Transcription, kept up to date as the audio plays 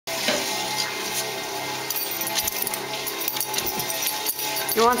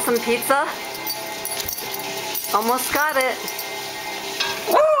You want some pizza? Almost got it.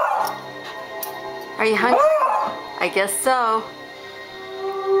 Are you hungry? I guess so.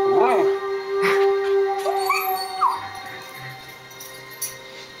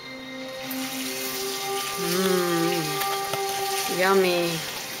 Yummy.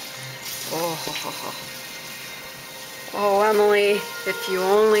 Oh. Oh, Emily, if you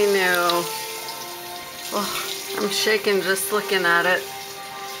only knew. Oh, I'm shaking just looking at it.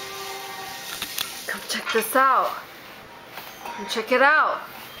 Come check this out. Come check it out.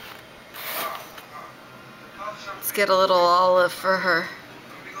 Let's get a little olive for her.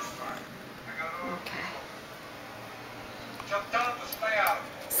 Okay.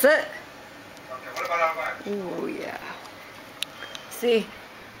 Sit. Ooh, yeah. See,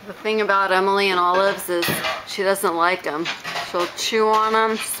 the thing about Emily and olives is she doesn't like them. She'll chew on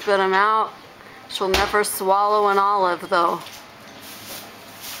them, spit them out. She'll never swallow an olive though.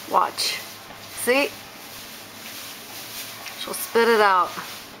 Watch. See? She'll spit it out.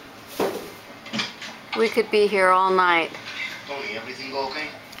 We could be here all night. Tony, everything okay?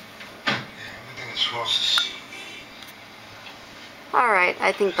 Yeah, everything is roses. Alright,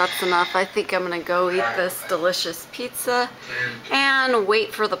 I think that's enough. I think I'm gonna go eat this delicious pizza and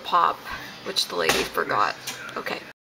wait for the pop, which the lady forgot. Okay.